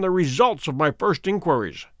depend upon the results of my first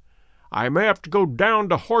inquiries. I may have to go down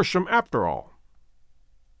to Horsham after all."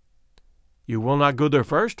 You will not go there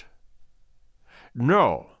first?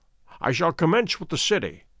 No, I shall commence with the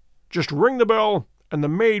city. Just ring the bell, and the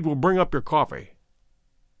maid will bring up your coffee.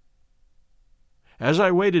 As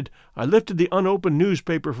I waited, I lifted the unopened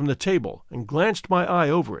newspaper from the table and glanced my eye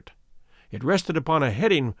over it. It rested upon a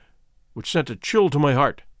heading which sent a chill to my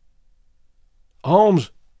heart.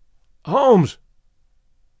 Holmes! Holmes!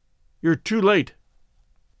 You're too late.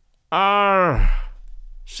 Ah,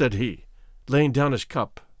 said he, laying down his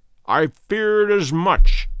cup. I feared as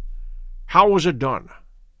much. How was it done?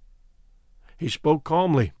 He spoke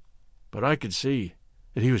calmly, but I could see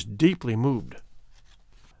that he was deeply moved.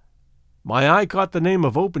 My eye caught the name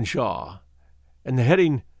of Openshaw and the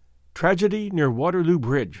heading, Tragedy near Waterloo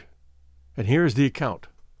Bridge. And here is the account.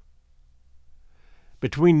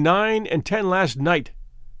 Between 9 and 10 last night,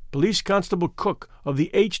 Police Constable Cook of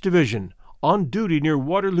the H Division, on duty near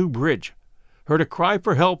Waterloo Bridge, heard a cry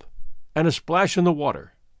for help and a splash in the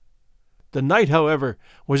water. The night, however,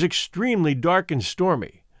 was extremely dark and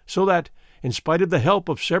stormy, so that, in spite of the help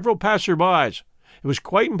of several passers-by, it was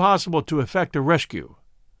quite impossible to effect a rescue.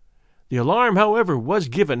 The alarm, however, was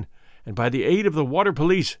given, and by the aid of the water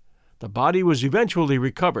police, the body was eventually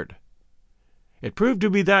recovered. It proved to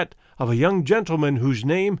be that of a young gentleman whose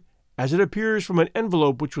name, as it appears from an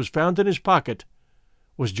envelope which was found in his pocket,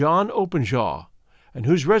 was John Openshaw, and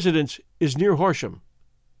whose residence is near Horsham.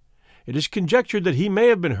 It is conjectured that he may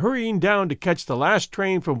have been hurrying down to catch the last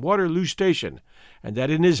train from Waterloo Station, and that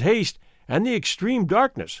in his haste and the extreme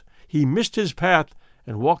darkness he missed his path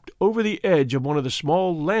and walked over the edge of one of the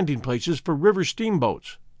small landing places for river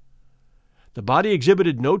steamboats. The body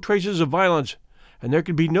exhibited no traces of violence, and there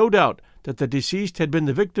could be no doubt that the deceased had been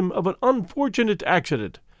the victim of an unfortunate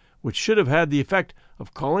accident, which should have had the effect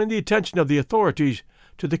of calling the attention of the authorities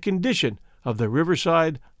to the condition of the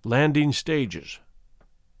riverside landing stages.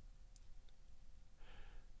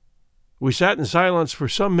 We sat in silence for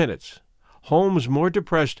some minutes, Holmes more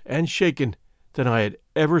depressed and shaken than I had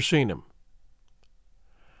ever seen him.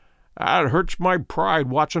 "That hurts my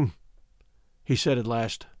pride, Watson," he said at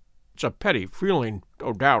last. "It's a petty feeling,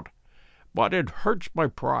 no doubt, but it hurts my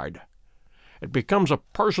pride. It becomes a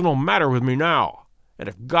personal matter with me now, and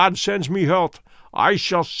if God sends me health, I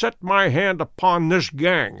shall set my hand upon this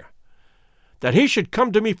gang. That he should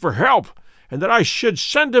come to me for help, and that I should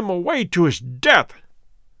send him away to his death!"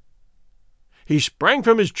 He sprang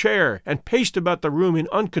from his chair and paced about the room in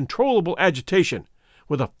uncontrollable agitation,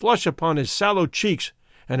 with a flush upon his sallow cheeks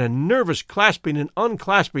and a nervous clasping and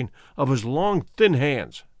unclasping of his long, thin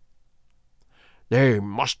hands. "They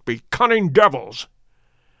must be cunning devils!"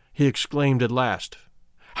 he exclaimed at last.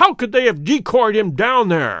 "How could they have decoyed him down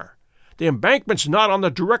there? The embankment's not on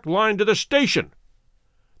the direct line to the station.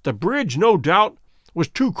 The bridge, no doubt, was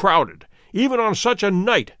too crowded, even on such a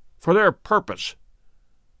night, for their purpose.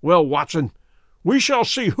 Well, Watson, we shall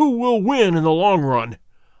see who will win in the long run.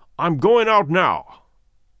 I'm going out now."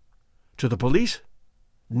 "To the police?"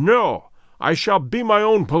 "No, I shall be my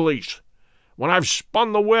own police. When I've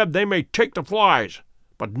spun the web, they may take the flies,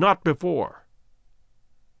 but not before."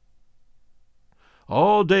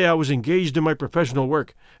 All day I was engaged in my professional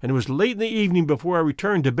work, and it was late in the evening before I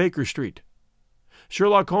returned to Baker Street.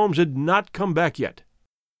 Sherlock Holmes had not come back yet.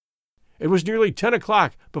 It was nearly 10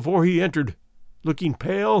 o'clock before he entered, looking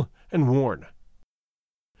pale and worn.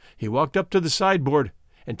 He walked up to the sideboard,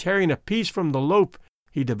 and tearing a piece from the loaf,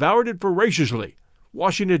 he devoured it voraciously,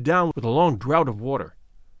 washing it down with a long draught of water.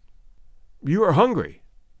 "You are hungry,"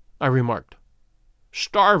 I remarked.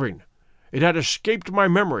 "Starving. It had escaped my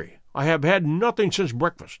memory. I have had nothing since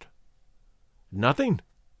breakfast." "Nothing?"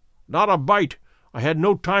 "Not a bite. I had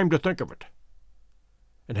no time to think of it."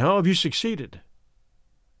 "And how have you succeeded?"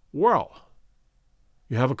 "Well."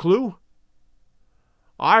 "You have a clue?"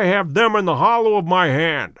 "I have them in the hollow of my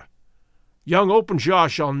hand. Young Openshaw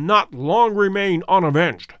shall not long remain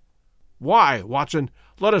unavenged. Why, Watson,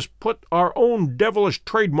 let us put our own devilish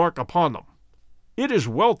trademark upon them. It is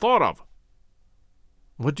well thought of."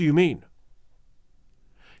 "What do you mean?"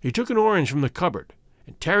 He took an orange from the cupboard,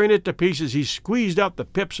 and tearing it to pieces, he squeezed out the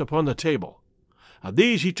pips upon the table. Of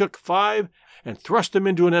these he took 5 and thrust them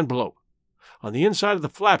into an envelope. On the inside of the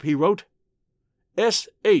flap he wrote,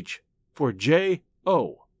 "S.H. for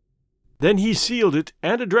J.O." Then he sealed it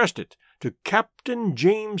and addressed it to Captain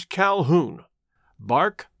James Calhoun,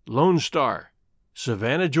 Bark, Lone Star,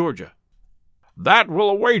 Savannah, Georgia. "That will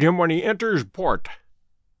await him when he enters port,"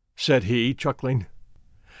 said he, chuckling.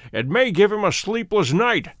 "It may give him a sleepless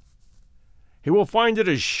night. He will find it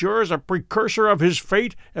as sure as a precursor of his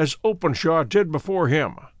fate as Openshaw did before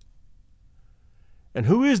him." "And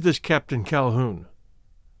who is this Captain Calhoun?"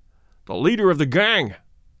 "The leader of the gang.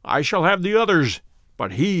 I shall have the others,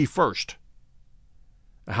 but he first."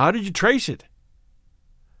 How did you trace it?"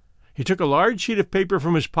 He took a large sheet of paper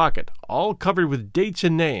from his pocket, all covered with dates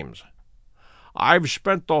and names. "I've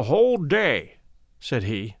spent the whole day," said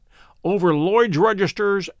he, "over Lloyd's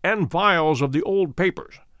registers and files of the old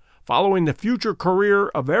papers, following the future career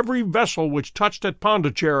of every vessel which touched at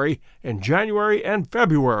Pondicherry in January and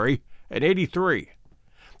February in '83.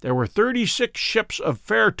 There were 36 ships of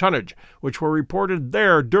fair tonnage which were reported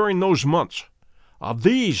there during those months. Of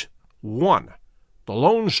these, one, the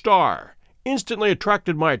Lone Star, instantly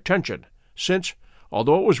attracted my attention, since,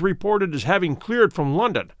 although it was reported as having cleared from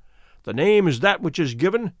London, the name is that which is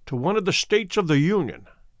given to one of the states of the Union."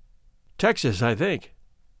 "Texas, I think."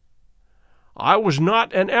 "I was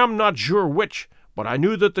not and am not sure which, but I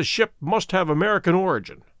knew that the ship must have American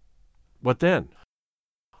origin." "What then?"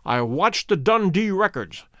 "I watched the Dundee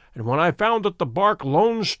records, and when I found that the bark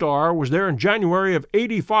Lone Star was there in January of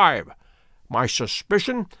 '85, my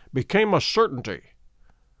suspicion became a certainty.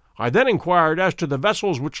 I then inquired as to the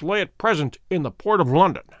vessels which lay at present in the port of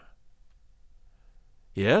London."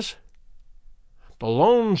 "Yes?" "The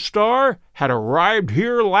Lone Star had arrived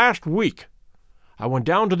here last week. I went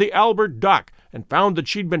down to the Albert dock and found that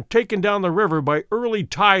she'd been taken down the river by early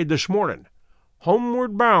tide this morning,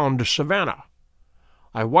 homeward bound to Savannah.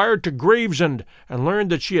 I wired to Gravesend and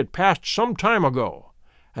learned that she had passed some time ago,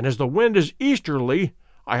 and as the wind is easterly,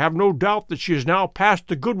 I have no doubt that she is now past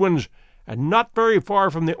the Goodwins and not very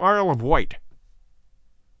far from the Isle of Wight."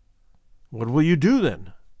 "What will you do,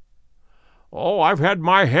 then?" "Oh, I've had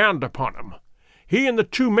my hand upon him. He and the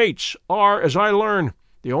 2 mates are, as I learn,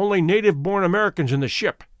 the only native-born Americans in the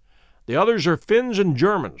ship. The others are Finns and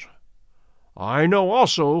Germans. I know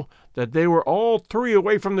also that they were all 3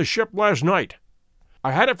 away from the ship last night.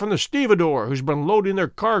 I had it from the stevedore who's been loading their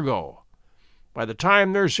cargo. By the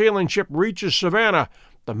time their sailing ship reaches Savannah,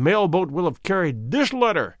 the mailboat will have carried this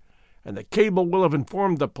letter, and the cable will have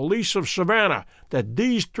informed the police of Savannah that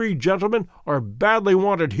these 3 gentlemen are badly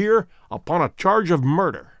wanted here upon a charge of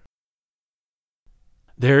murder."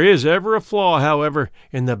 There is ever a flaw, however,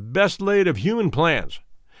 in the best laid of human plans,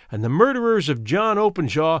 and the murderers of John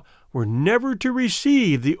Openshaw were never to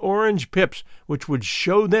receive the orange pips which would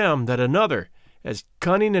show them that another, as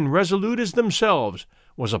cunning and resolute as themselves,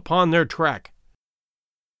 was upon their track.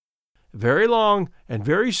 Very long and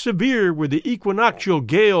very severe were the equinoctial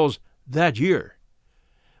gales that year.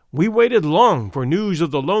 We waited long for news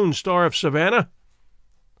of the Lone Star of Savannah,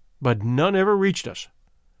 but none ever reached us.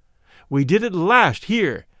 We did at last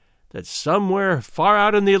hear that somewhere far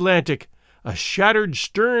out in the Atlantic a shattered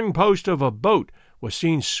stern post of a boat was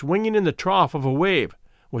seen swinging in the trough of a wave,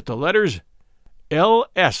 with the letters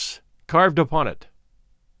L.S. carved upon it.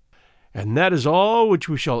 And that is all which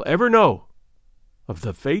we shall ever know of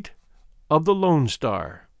the fate of the Lone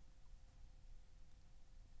Star.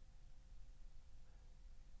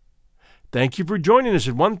 Thank you for joining us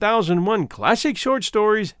at 1001 Classic Short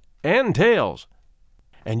Stories and Tales.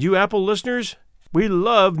 And you Apple listeners, we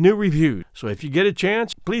love new reviews. So if you get a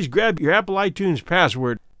chance, please grab your Apple iTunes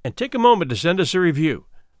password and take a moment to send us a review.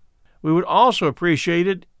 We would also appreciate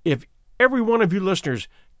it if every one of you listeners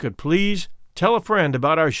could please tell a friend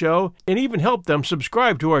about our show and even help them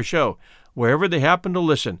subscribe to our show wherever they happen to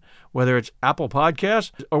listen, whether it's Apple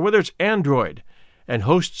Podcasts or whether it's Android, and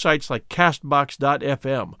host sites like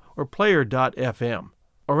Castbox.fm or Player.fm,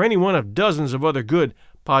 or any one of dozens of other good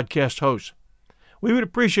podcast hosts. We would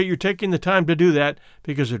appreciate you taking the time to do that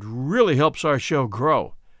because it really helps our show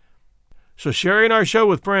grow. So sharing our show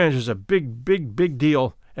with friends is a big, big, big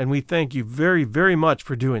deal, and we thank you very, very much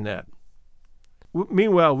for doing that.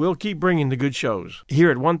 Meanwhile, we'll keep bringing the good shows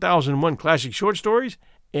here at 1001 Classic Short Stories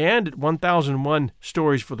and at 1001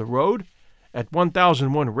 Stories for the Road, at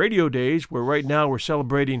 1001 Radio Days, where right now we're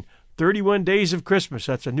celebrating 31 Days of Christmas.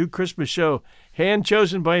 That's a new Christmas show,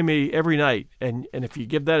 hand-chosen by me every night. And if you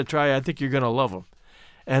give that a try, I think you're going to love them.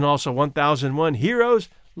 And also 1001 Heroes,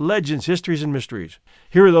 Legends, Histories, and Mysteries.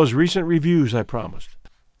 Here are those recent reviews I promised.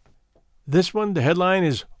 This one, the headline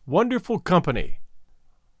is Wonderful Company.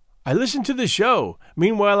 I listened to the show.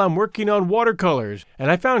 Meanwhile, I'm working on watercolors,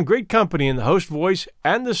 and I found great company in the host voice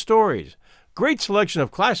and the stories. Great selection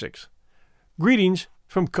of classics. Greetings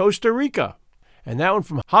from Costa Rica. And that one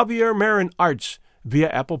from Javier Marin Arts via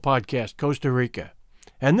Apple Podcast, Costa Rica.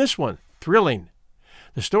 And this one, thrilling.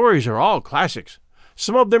 The stories are all classics.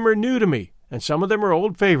 Some of them are new to me, and some of them are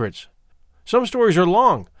old favorites. Some stories are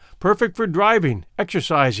long, perfect for driving,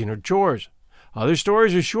 exercising, or chores. Other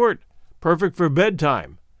stories are short, perfect for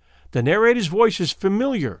bedtime. The narrator's voice is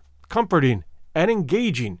familiar, comforting, and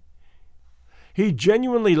engaging. He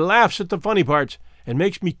genuinely laughs at the funny parts and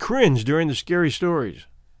makes me cringe during the scary stories.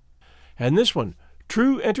 And this one,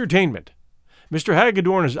 true entertainment. Mr.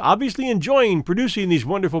 Hagedorn is obviously enjoying producing these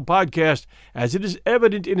wonderful podcasts, as it is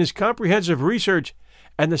evident in his comprehensive research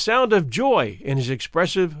and the sound of joy in his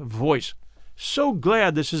expressive voice. So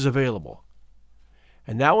glad this is available.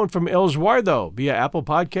 And that one from Elswartho via Apple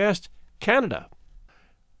Podcast, Canada.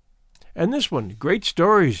 And this one, great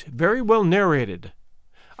stories, very well narrated.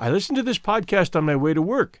 I listened to this podcast on my way to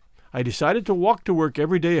work. I decided to walk to work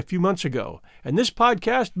every day a few months ago, and this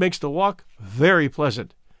podcast makes the walk very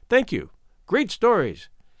pleasant. Thank you. Great stories.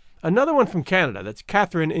 Another one from Canada, that's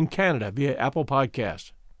Catherine in Canada via Apple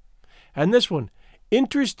Podcasts. And this one,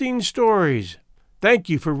 interesting stories. Thank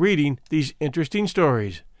you for reading these interesting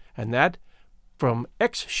stories. And that from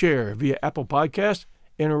X-Share via Apple Podcasts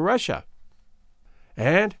in Russia.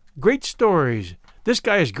 And great stories. This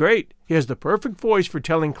guy is great. He has the perfect voice for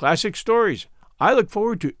telling classic stories. I look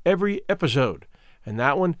forward to every episode. And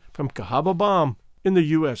that one from Cahaba Bomb in the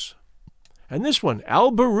U.S. And this one,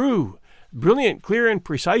 Al Baru. Brilliant, clear, and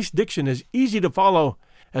precise diction is easy to follow.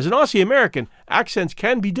 As an Aussie American, accents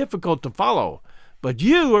can be difficult to follow. But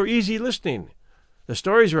you are easy listening. The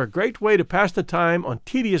stories are a great way to pass the time on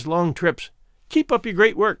tedious long trips. Keep up your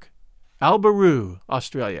great work. Al Baru,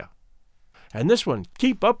 Australia. And this one,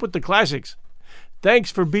 keep up with the classics.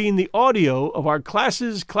 Thanks for being the audio of our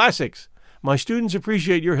class's classics. My students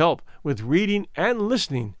appreciate your help with reading and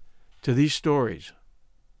listening to these stories.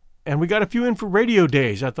 And we got a few in for radio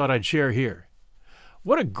days I thought I'd share here.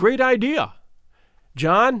 What a great idea.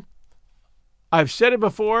 John, I've said it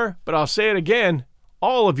before, but I'll say it again.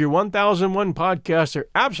 All of your 1001 podcasts are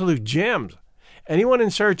absolute gems. Anyone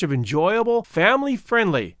in search of enjoyable,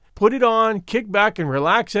 family-friendly, put it on, kick back, and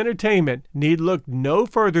relax entertainment need look no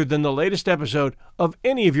further than the latest episode of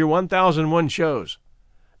any of your 1001 shows.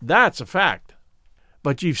 That's a fact.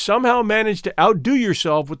 But you've somehow managed to outdo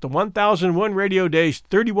yourself with the 1001 Radio Days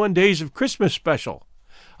 31 Days of Christmas special.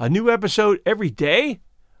 A new episode every day?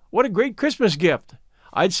 What a great Christmas gift.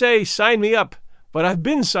 I'd say sign me up, but I've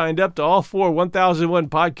been signed up to all 4 1001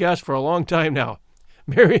 podcasts for a long time now.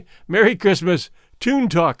 Merry Christmas, Toon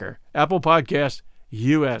Talker, Apple Podcasts,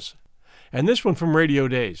 U.S. And this one from Radio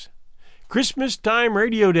Days. Christmas time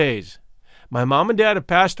Radio Days. My mom and dad have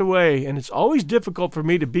passed away, and it's always difficult for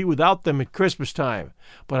me to be without them at Christmas time.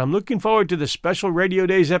 But I'm looking forward to the special Radio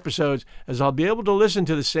Days episodes, as I'll be able to listen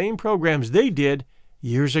to the same programs they did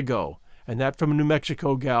years ago. And that from a New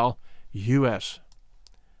Mexico gal, U.S.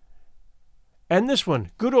 And this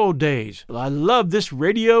one, Good Old Days. I love this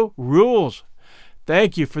radio rules.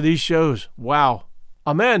 Thank you for these shows. Wow.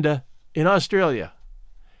 Amanda in Australia.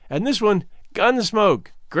 And this one, Gunsmoke.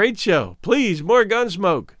 Great show. Please, more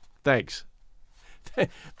Gunsmoke. Thanks.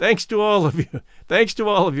 Thanks to all of you. Thanks to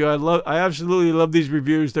all of you. I absolutely love these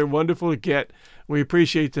reviews. They're wonderful to get. We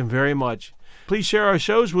appreciate them very much. Please share our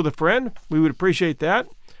shows with a friend. We would appreciate that.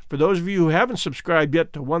 For those of you who haven't subscribed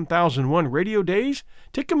yet to 1001 Radio Days,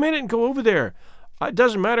 take a minute and go over there. It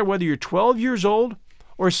doesn't matter whether you're 12 years old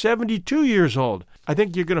or 72 years old. I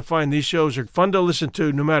think you're going to find these shows are fun to listen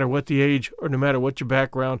to no matter what the age or no matter what your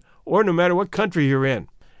background or no matter what country you're in.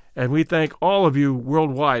 And we thank all of you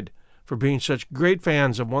worldwide for being such great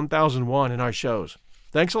fans of 1001 in our shows.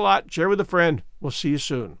 Thanks a lot. Share with a friend. We'll see you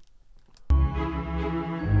soon.